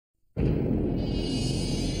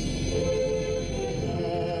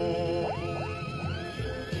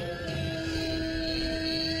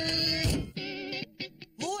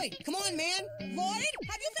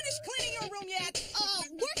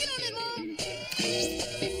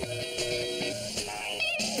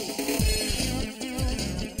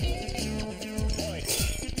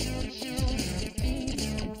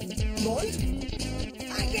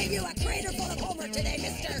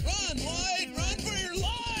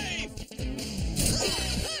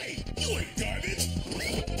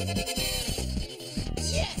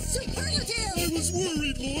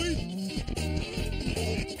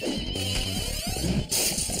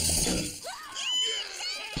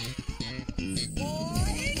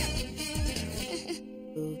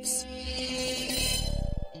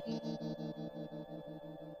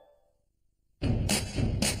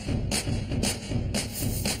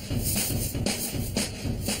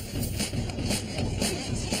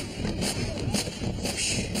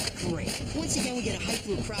we get a hike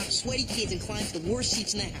through a crowd of sweaty kids and climb to the worst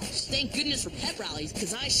seats in the house. Thank goodness for pep rallies,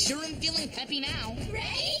 because I sure am feeling peppy now.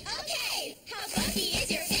 Ready? Okay. How funky is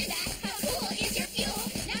your impact? How cool is your fuel?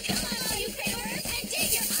 Now come on, all you craterers, and dig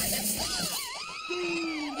your awesome school!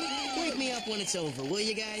 Wake me up when it's over, will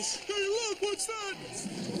you guys? Hey, look, what's that?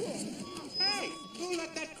 Hey, who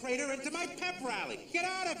let that crater into my pep rally? Get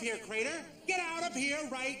out of here, crater! Get out of here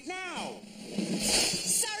right now!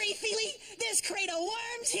 Sorry, Feely. This crater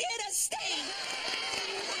worm's here to stay.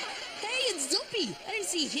 Hey, it's Zoopy. I didn't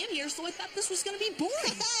see him here, so I thought this was going to be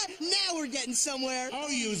boring. Now we're getting somewhere. Oh,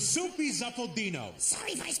 you Zoopy Zuffledino.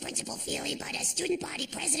 Sorry, Vice Principal Feely, but as student body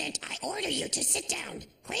president, I order you to sit down.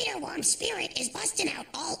 Crater worm spirit is busting out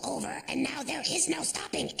all over, and now there is no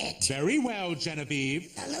stopping it. Very well,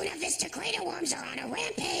 Genevieve. The Luna Vista crater worms are on a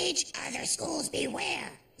rampage. Other schools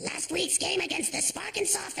beware. Last week's game against the Spark and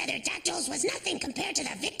Saw Feathered Dactyls was nothing compared to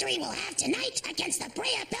the victory we'll have tonight against the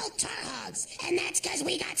Brea Belt Tar Hogs. And that's because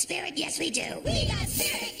we got spirit, yes we do. We got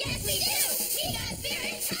spirit, yes we do. We got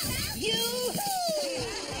spirit, how about you?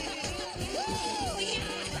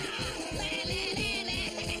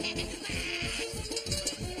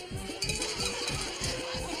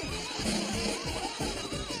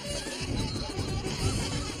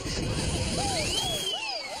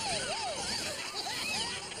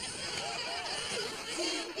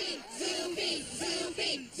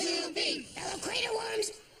 Fellow crater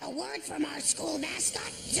worms, a word from our school mascot,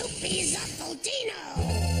 Zoopy Zuffledino.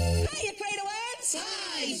 Hiya, crater worms.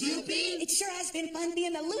 Hi, Zoopy. It sure has been fun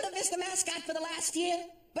being the Luna Vista mascot for the last year,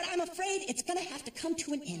 but I'm afraid it's gonna have to come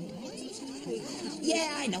to an end.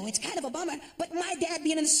 Yeah, I know, it's kind of a bummer, but my dad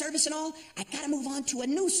being in the service and all, I gotta move on to a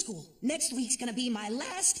new school. Next week's gonna be my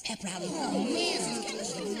last pep rally. Oh,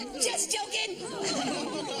 man. Just joking.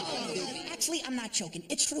 Actually, I'm not joking.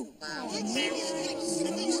 It's true. I can't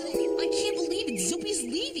believe it. Zoopy's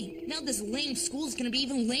leaving. Now this lame school is going to be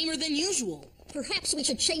even lamer than usual. Perhaps we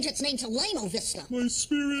should change its name to Lamo Vista. My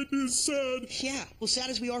spirit is sad. Yeah, well, sad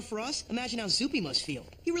as we are for us, imagine how Zoopy must feel.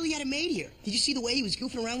 He really had it made here. Did you see the way he was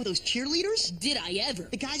goofing around with those cheerleaders? Did I ever?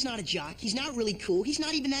 The guy's not a jock. He's not really cool. He's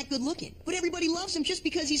not even that good looking. But everybody loves him just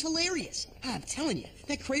because he's hilarious. I'm telling you,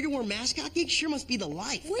 that Crater Worm mascot gig sure must be the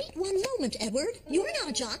life. Wait one moment, Edward. You're not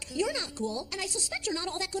a jock, you're not cool, and I suspect you're not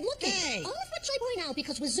all that good looking. Hey! All of which I point out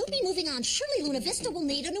because with Zoopy moving on, surely Luna Vista will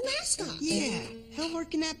need a new mascot. Yeah, how hard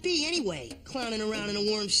can that be anyway? Clowning around in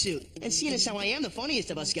a worm suit. And seeing as how I am the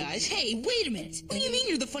funniest of us guys. Hey, wait a minute. What do you mean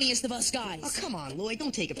you're the funniest of us guys? Oh, come on, Lloyd.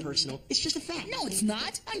 Don't take it personal. It's just a fact. No, it's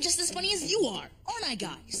not. I'm just as funny as you are. Aren't I,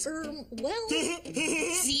 guys? Well...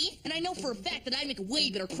 See? And I know for a fact that I make a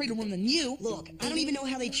way better crater worm than you. Look, I don't even know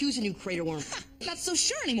how they choose a new crater worm. Ha, not so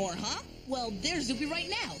sure anymore, huh? Well, there's Zoopy right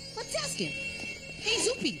now. Let's ask him. Hey,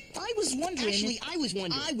 Zoopy, I was wondering... Actually, I was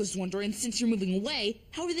wondering, since you're moving away,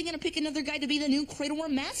 how are they going to pick another guy to be the new crater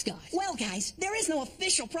worm mascot? Well, guys, there is no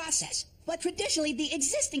official process. But traditionally, the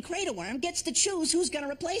existing crater worm gets to choose who's gonna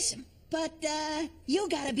replace him. But, you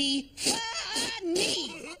gotta be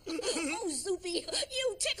funny. Oh, Zoopy,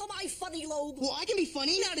 you tickle my funny lobe. Well, I can be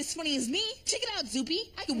funny. Not as funny as me. Check it out,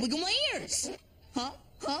 Zoopy. I can wiggle my ears. Huh?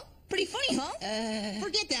 Pretty funny, huh?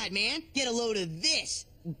 Forget that, man. Get a load of this.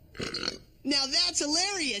 Now that's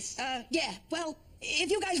hilarious. Yeah, well, if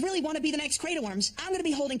you guys really want to be the next crater worms, I'm gonna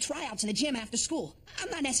be holding tryouts in the gym after school. I'm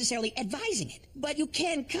not necessarily advising it, but you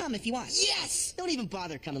can come if you want. Yes! Don't even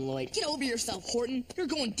bother coming, Lloyd. Get over yourself, Horton. You're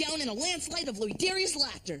going down in a landslide of Lloydarius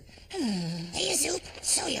laughter. Hey, Zoop,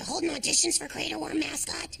 so you're holding auditions for Crater Worm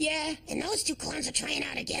mascot? Yeah. And those two clowns are trying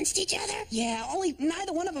out against each other? Yeah, only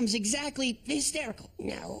neither one of them's exactly hysterical.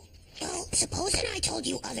 No. Well, supposing I told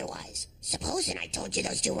you otherwise. Supposing I told you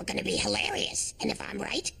those two were gonna be hilarious. And if I'm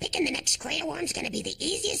right, picking the next Crater Worm's gonna be the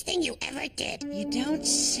easiest thing you ever did. You don't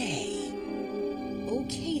say.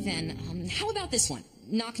 Okay, then. How about this one?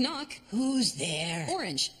 Knock, knock. Who's there?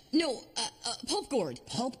 Orange. No, Pulp Gourd.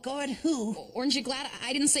 Pulp Gourd who? Orange, you glad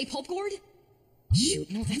I didn't say Pulp Gourd? Shoot,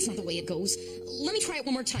 no, that's not the way it goes. Let me try it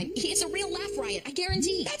one more time. It's a real laugh riot, I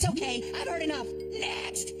guarantee. That's okay. I've heard enough.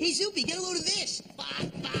 Next. Hey, Zoopy, get a load of this.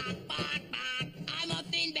 Bok, bok, bok, bok. I'm a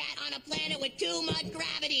fin bat on a planet with too much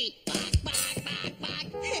gravity. Bok, bok, bok, bok.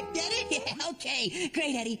 Get it? Yeah, okay.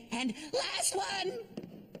 Great, Eddie. And last one.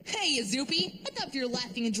 Hey, Zoopy. I thought for your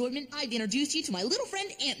laughing enjoyment, I'd introduce you to my little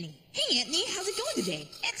friend, Anthony. Hey, Anthony, how's it going today?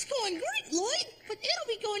 It's going great, Lloyd. But it'll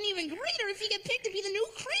be going even greater if you get picked to be the new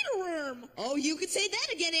crater worm. Oh, you could say that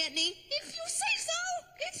again, Anthony. If you say so.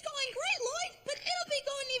 It's going great, Lloyd, but it'll be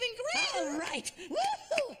going even greater. All right.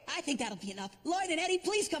 Woo-hoo. I think that'll be enough. Lloyd and Eddie,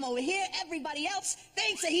 please come over here. Everybody else,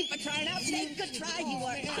 thanks a heap for trying out today. Good try, you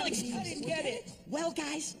were. Alex, I didn't get it. Well,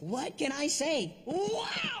 guys, what can I say?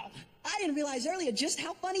 Wow! I didn't realize earlier just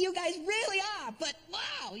how funny you guys really are, but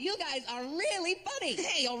wow, you guys are really funny.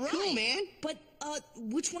 Hey, all right. Cool, man. But,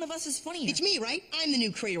 which one of us is funnier? It's me, right? I'm the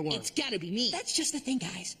new crater worm. It's gotta be me. That's just the thing,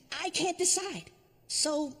 guys. I can't decide.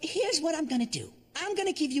 So here's what I'm gonna do. I'm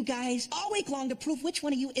gonna give you guys all week long to prove which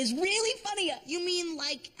one of you is really funnier. You mean,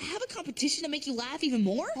 like, have a competition to make you laugh even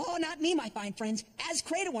more? Oh, not me, my fine friends. As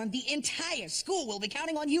Crater One, the entire school will be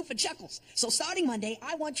counting on you for chuckles. So starting Monday,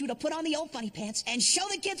 I want you to put on the old funny pants and show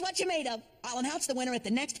the kids what you're made of. I'll announce the winner at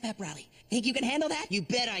the next pep rally. Think you can handle that? You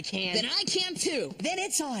bet I can. Then I can too. Then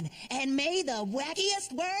it's on, and may the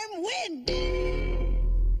wackiest worm win!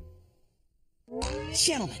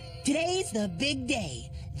 Gentlemen, today's the big day.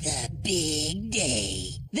 The big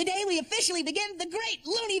day. The day we officially begin the great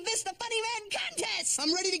Looney Vista Funny Man Contest!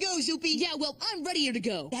 I'm ready to go, Zoopy. Yeah, well, I'm readier to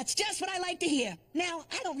go. That's just what I like to hear. Now,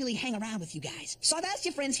 I don't really hang around with you guys, so I've asked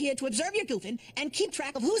your friends here to observe your goofing and keep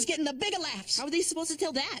track of who's getting the bigger laughs. How are they supposed to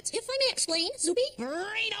tell that? If I may explain, Zuby?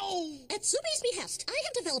 Brino! At Zuby's behest, I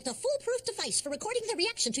have developed a foolproof device for recording the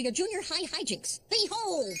reaction to your junior high hijinks.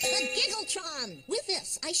 Behold, the Giggletron! With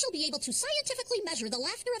this, I shall be able to scientifically measure the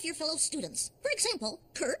laughter of your fellow students. For example,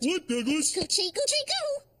 Kurt... What, Douglas? Coochie Coochie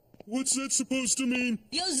Goo! What's that supposed to mean?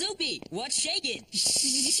 Yo, Zoopy, what's shaking?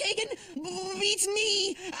 Shaking beats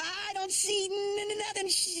me. I don't see nothing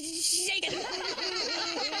shaking.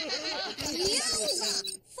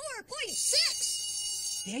 Yowza!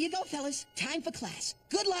 4.6! There you go, fellas. Time for class.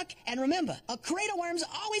 Good luck, and remember, a crater worm's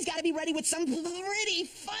always got to be ready with some pretty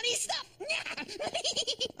funny stuff.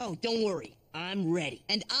 Oh, don't worry. I'm ready.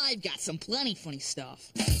 And I've got some plenty funny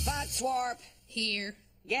stuff. Butt-swarp. Here.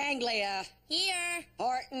 Ganglia. Here.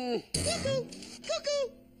 Horton. Cuckoo!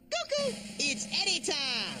 Cuckoo! Cuckoo! It's Eddie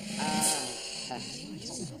time!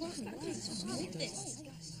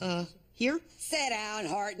 Here? Sit down,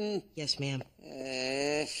 Horton. Yes, ma'am.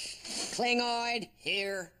 Klingoid.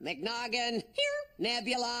 Here. McNoggin. Here.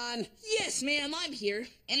 Nebulon. Yes, ma'am, I'm here.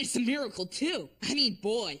 And it's a miracle, too. I mean,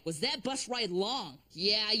 boy, was that bus ride long.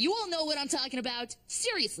 Yeah, you all know what I'm talking about.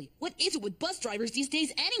 Seriously, what is it with bus drivers these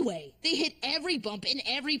days anyway? They hit every bump in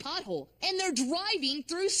every pothole, and they're driving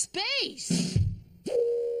through space.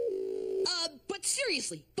 But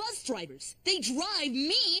seriously, bus drivers, they drive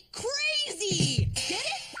me crazy. Get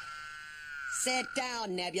it? Sit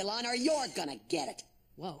down, Nebulon, or you're gonna get it.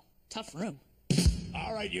 Whoa, tough room.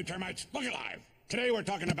 All right, you termites, look alive. Today we're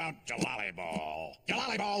talking about Jalali Ball.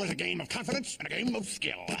 Jalali Ball is a game of confidence and a game of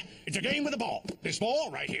skill. It's a game with a ball. This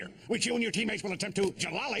ball right here, which you and your teammates will attempt to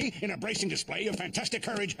Jalali in a bracing display of fantastic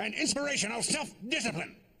courage and inspirational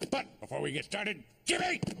self-discipline. But before we get started,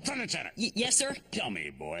 Jimmy, front and center. Yes, sir? Tell me,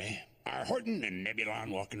 boy, are Horton and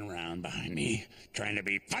Nebulon walking around behind me trying to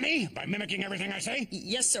be funny by mimicking everything I say?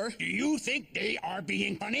 Yes, sir. Do you think they are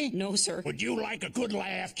being funny? No, sir. Would you like a good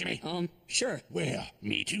laugh, Jimmy? Sure. Well,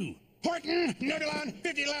 me too. Horton, Nebulon,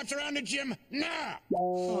 50 laps around the gym now.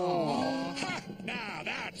 Ha! Now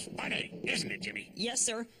that's funny, isn't it, Jimmy? Yes,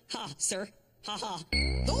 sir. Ha, sir. Ha ha.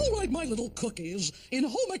 All right, my little cookies. In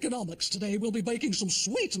home economics today, we'll be baking some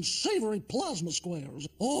sweet and savory plasma squares.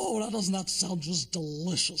 Oh, now doesn't that sound just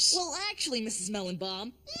delicious? Well, actually, Mrs.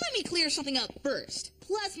 Mellenbaum, let me clear something up first.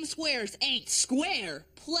 Plasma squares ain't square.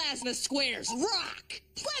 Plasma squares rock.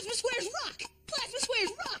 Plasma squares rock. Plasma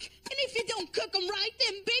squares rock. And if you don't cook them right,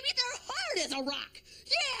 then baby, they're hard as a rock.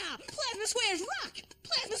 Yeah, plasma squares rock.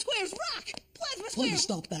 Plasma squares rock. Plasma squares. Please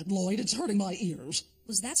stop that, Lloyd. It's hurting my ears.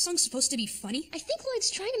 Was that song supposed to be funny? I think Lloyd's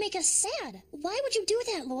trying to make us sad. Why would you do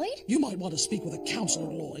that, Lloyd? You might want to speak with a counselor,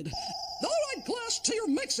 Lloyd. All right, class, to your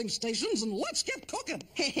mixing stations, and let's get cooking.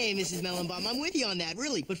 Hey, Mrs. Mellenbaum, I'm with you on that,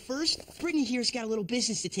 really. But first, Brittany here's got a little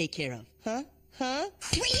business to take care of. Huh?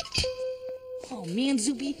 Oh, man,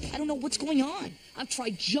 Zoopy, I don't know what's going on. I've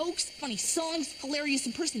tried jokes, funny songs, hilarious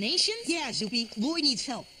impersonations. Yeah, Zoopy, Lloyd needs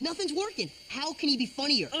help. Nothing's working. How can he be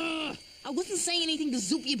funnier? I wasn't saying anything to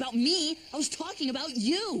Zoopy about me. I was talking about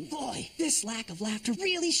you. Boy, this lack of laughter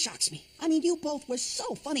really shocks me. I mean, you both were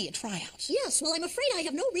so funny at tryouts. Yes, well, I'm afraid I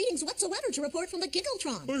have no readings whatsoever to report from the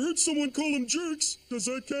Giggletron. I heard someone call them jerks. Does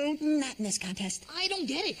that count? Not in this contest. I don't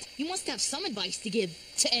get it. You must have some advice to give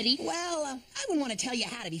to Eddie. Well, I wouldn't want to tell you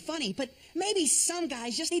how to be funny, but maybe some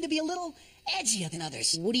guys just need to be a little edgier than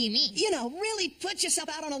others. What do you mean? You know, really put yourself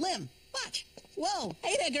out on a limb. Watch. Whoa.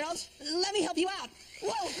 Hey there, girls. Let me help you out.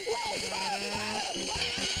 Whoa.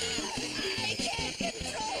 I can't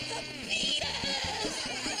control the fetus.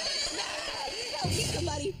 Help me,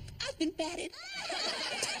 somebody. I've been batted.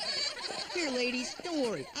 Here, ladies, don't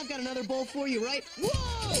worry. I've got another bowl for you, right?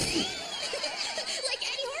 Whoa! Like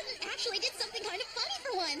Eddie Horton actually did something kind of funny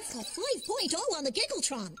for once. A 5.0 on the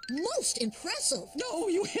Giggletron. Most impressive. No,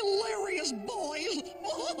 you hilarious boys.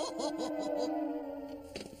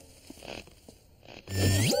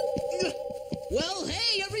 Well,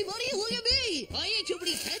 hey, everybody, look at me! I ate too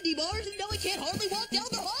many candy bars and now I can't hardly walk down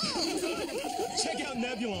the hall! Check out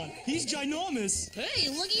Nebulon. He's ginormous. Hey,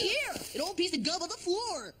 looky here! An old piece of gum on the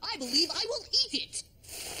floor! I believe I will eat it!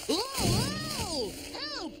 Oh!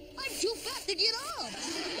 Help! I'm too fat to get up!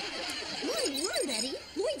 Word, Eddie.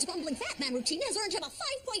 Lloyd's bumbling fat man routine has earned him a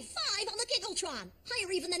 5.5 on the Giggletron.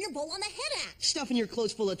 Higher even than your bowl on the head act. Stuffing your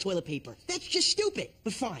clothes full of toilet paper. That's just stupid.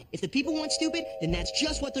 But fine, if the people want stupid, then that's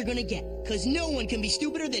just what they're gonna get. Because no one can be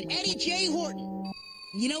stupider than Eddie J. Horton.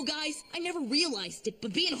 You know, guys, I never realized it,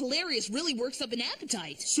 but being hilarious really works up an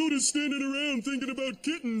appetite. So does standing around thinking about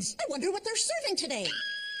kittens. I wonder what they're serving today.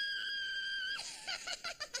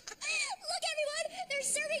 Look, everyone! They're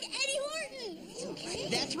serving Eddie Horton!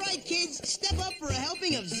 That's right, kids. Step up for a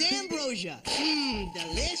helping of Zambrosia. Mmm,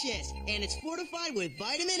 delicious. And it's fortified with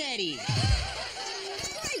Vitamin Eddie.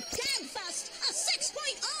 Great Gagfest! A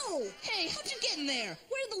 6.0! Hey, how'd you get in there?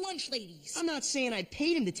 Where are the lunch ladies? I'm not saying I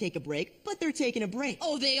paid him to take a break, but they're taking a break.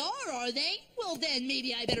 Oh, they are they? Well, then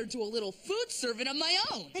maybe I better do a little food serving of my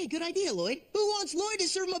own. Hey, good idea, Lloyd. Who wants Lloyd to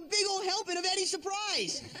serve him a big old helping of Eddie's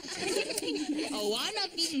surprise? Oh, I'm not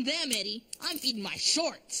feeding them, Eddie. I'm feeding my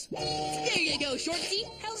shorts. There you go, Shortsy.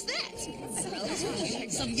 How's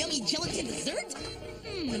that? Some yummy gelatin dessert?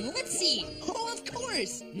 Let's see. Oh, of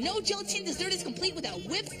course. No gelatin dessert is complete without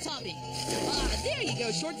whipped topping. There you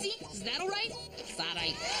go, Shortsy. Is that all right? It's all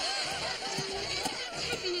right.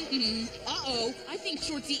 Uh-oh, I think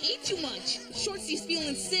Shortsy ate too much. Shortsy's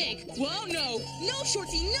feeling sick. Well, no. No,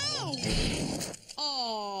 Shortsy, no!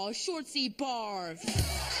 Oh, Shortsy barf.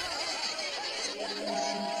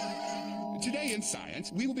 Today in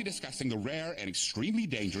science, we will be discussing the rare and extremely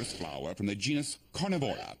dangerous flower from the genus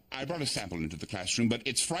Carnivora. I brought a sample into the classroom, but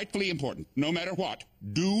it's frightfully important. No matter what,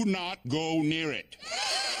 do not go near it.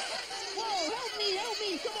 Whoa, help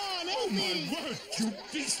me, come on, help me. My word, you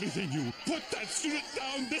beastly thing, you! Put that student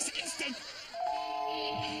down this instant!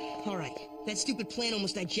 All right, that stupid plan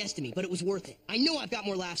almost digested me, but it was worth it. I know I've got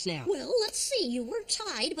more laughs now. Well, let's see. You were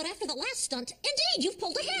tied, but after the last stunt, indeed, you've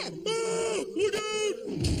pulled ahead. Look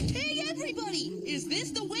out! Hey, everybody! Is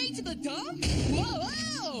this the way to the dump?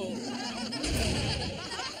 Whoa!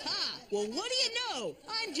 Well, what do you know?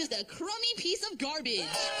 I'm just a crummy piece of garbage.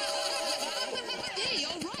 Hey,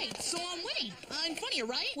 all right, so I'm winning. I'm funnier,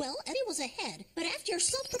 right? Well, Eddie was ahead, but after your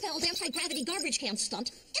self-propelled anti-gravity garbage can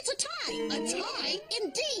stunt, it's a tie. A tie?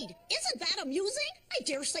 Indeed. Isn't that amusing? I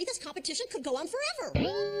dare say this competition could go on forever.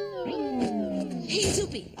 Hey,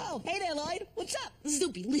 Zoopy. Oh, hey there, Lloyd. What's up?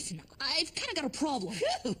 Zoopy, listen, I've kind of got a problem.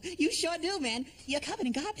 You sure do, man. You're covered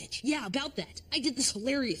in garbage. Yeah, about that. I did this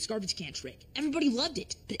hilarious garbage can trick. Everybody loved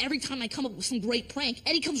it. But every time I come up with some great prank,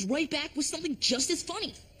 Eddie comes right back with something just as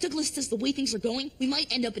funny. Douglas says the way things are going, we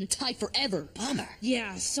might end up in a tie forever. Bummer.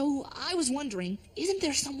 Yeah, so I was wondering, isn't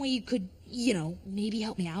there some way you could, maybe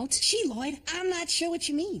help me out? Gee, Lloyd, I'm not sure what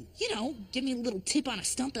you mean. Give me a little tip on a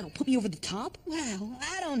stunt that'll put me over the top? Well,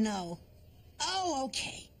 I don't know. Oh,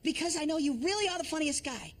 okay. Because I know you really are the funniest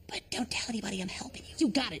guy. But don't tell anybody I'm helping you. You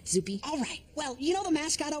got it, Zoopy. All right. Well, you know the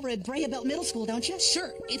mascot over at Brea Belt Middle School, don't you?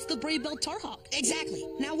 Sure. It's the Brea Belt Tar Hog. Exactly.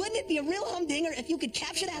 Now, wouldn't it be a real humdinger if you could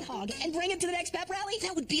capture that hog and bring it to the next pep rally?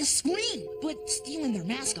 That would be a scream. But stealing their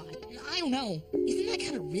mascot, I don't know. Isn't that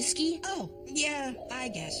kind of risky? Oh, yeah, I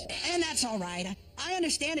guess. And that's all right. I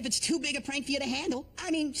understand if it's too big a prank for you to handle.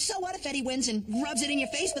 I mean, so what if Eddie wins and rubs it in your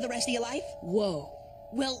face for the rest of your life? Whoa.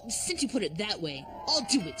 Well, since you put it that way, I'll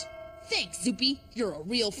do it. Thanks, Zoopy. You're a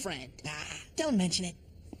real friend. Don't mention it.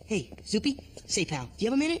 Hey, Zoopy, say, pal, do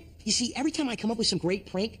you have a minute? You see, every time I come up with some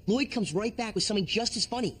great prank, Lloyd comes right back with something just as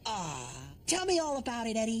funny. Tell me all about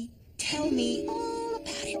it, Eddie. Tell me all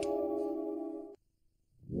about it.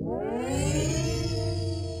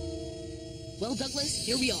 Well, Douglas,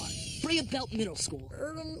 here we are. Brea Belt Middle School.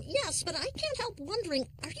 Yes, but I can't help wondering,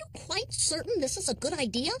 are you quite certain this is a good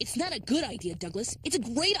idea? It's not a good idea, Douglas. It's a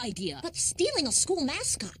great idea. But stealing a school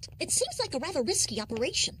mascot, it seems like a rather risky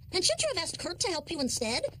operation. And shouldn't you have asked Kurt to help you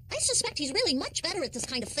instead? I suspect he's really much better at this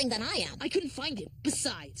kind of thing than I am. I couldn't find him.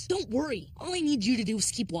 Besides, don't worry. All I need you to do is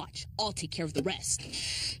keep watch. I'll take care of the rest.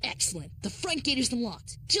 Excellent. The front gate is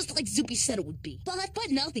unlocked, just like Zoopy said it would be. But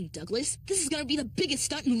nothing, Douglas. This is gonna be the biggest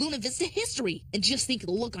stunt in Luna Vista history. And just think of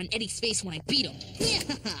the look on Eddie's face when I beat him.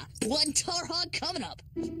 One tar hog coming up.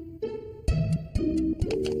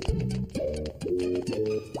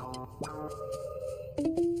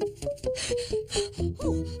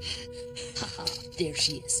 Haha, there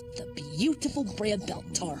she is, the beautiful Brea Belt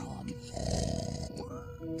tar hog.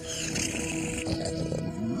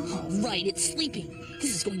 All right, it's sleeping.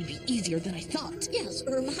 This is is going to be easier than I thought. Yes,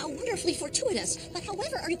 how wonderfully fortuitous. But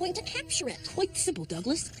however are you going to capture it? Quite simple,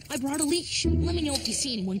 Douglas. I brought a leash. Let me know if you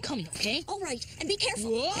see anyone coming, okay? All right, and be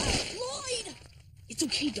careful. Whoa! Lloyd! It's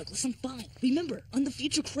okay, Douglas. I'm fine. Remember, I'm the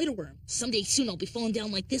future crater worm. Someday soon I'll be falling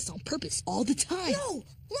down like this on purpose all the time. No!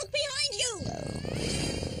 Look behind you!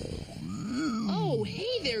 Oh,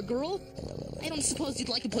 hey there, girl. I don't suppose you'd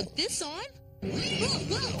like to put this on?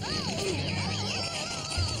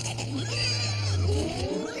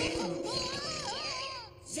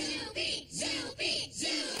 Zoopy, Zoopy,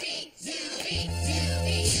 Zoopy, Zoopy,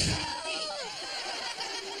 Zoopy.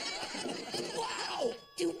 Wow!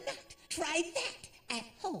 Do not try that at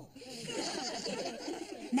home.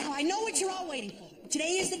 Now, I know what you're all waiting for.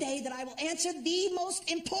 Today is the day that I will answer the most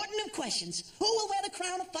important of questions. Who will wear the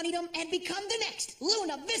crown of funnydom and become the next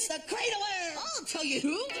Luna Vista Crater Worm? I'll tell you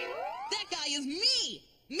who. That guy is me.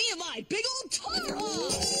 Me and my big old tar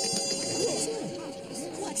hog.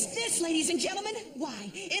 What's this, ladies and gentlemen? Why,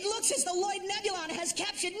 it looks as though Lloyd Nebulon has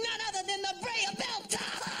captured none other than the Brea Bell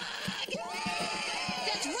Tar Hog!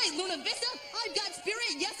 That's right, Luna Vista. I've got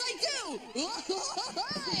spirit. Yes, I do.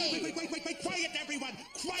 Wait, quiet, everyone,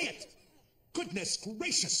 quiet! Goodness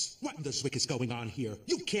gracious! What in the zwick is going on here?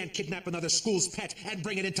 You can't kidnap another school's pet and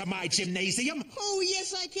bring it into my gymnasium! Oh,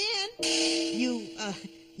 yes, I can.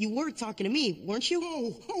 You were talking to me, weren't you?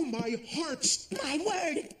 Oh, my hearts! My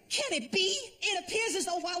word! Can it be? It appears as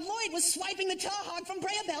though while Lloyd was swiping the tar hog from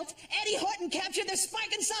Brea Belt, Eddie Horton captured the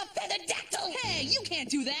spark and soft feathered dactyl! Hey, you can't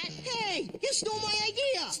do that! Hey, you stole my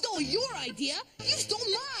idea! Stole your idea? You stole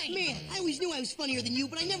mine! Man, I always knew I was funnier than you,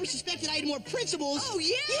 but I never suspected I had more principles. Oh,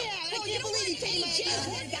 yeah? Yeah, I can't believe you came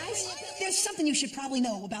out. Guys, there's something you should probably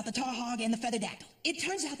know about the tar hog and the feathered dactyl. It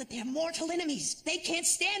turns out that they're mortal enemies. They can't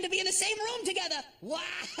stand to be in the same room together.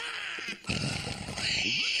 Wah-ha!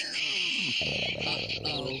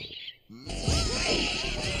 Uh-oh.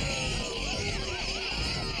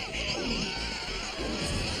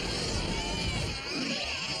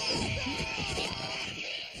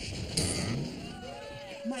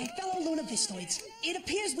 My fellow Luna Vistoids, it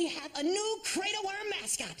appears we have a new crater worm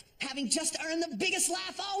mascot. Having just earned the biggest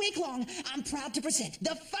laugh all week long, I'm proud to present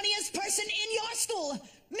the funniest person in your school,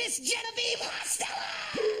 Miss Genevieve Hostella!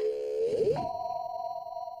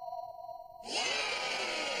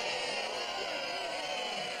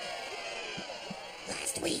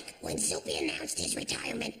 Last week, when Zoopy announced his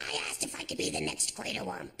retirement, I asked if I could be the next crater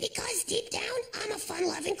worm, because deep down, I'm a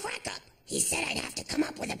fun-loving crack-up. He said I'd have to come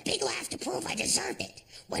up with a big laugh to prove I deserved it.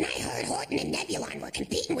 When I heard Horton and Nebulon were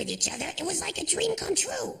competing with each other, it was like a dream come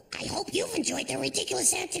true. I hope you've enjoyed their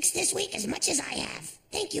ridiculous antics this week as much as I have.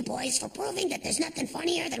 Thank you, boys, for proving that there's nothing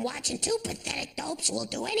funnier than watching two pathetic dopes who will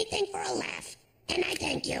do anything for a laugh. And I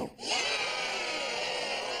thank you.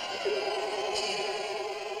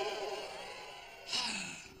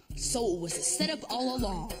 So it was a setup all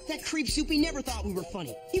along. That creep Soupy never thought we were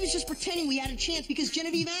funny. He was just pretending we had a chance because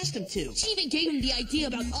Genevieve asked him to. She even gave him the idea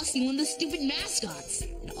about us stealing the stupid mascots.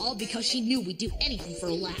 And all because she knew we'd do anything for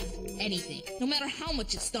a laugh. Anything. No matter how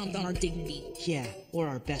much it stomped on our dignity. Yeah, or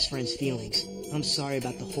our best friend's feelings. I'm sorry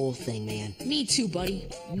about the whole thing, man. Me too, buddy.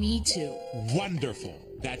 Me too. Wonderful.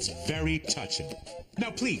 That's very touching.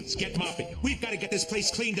 Now please, get mopping. We've got to get this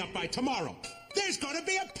place cleaned up by tomorrow. There's gonna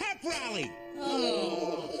be a pep rally!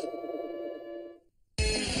 Oh.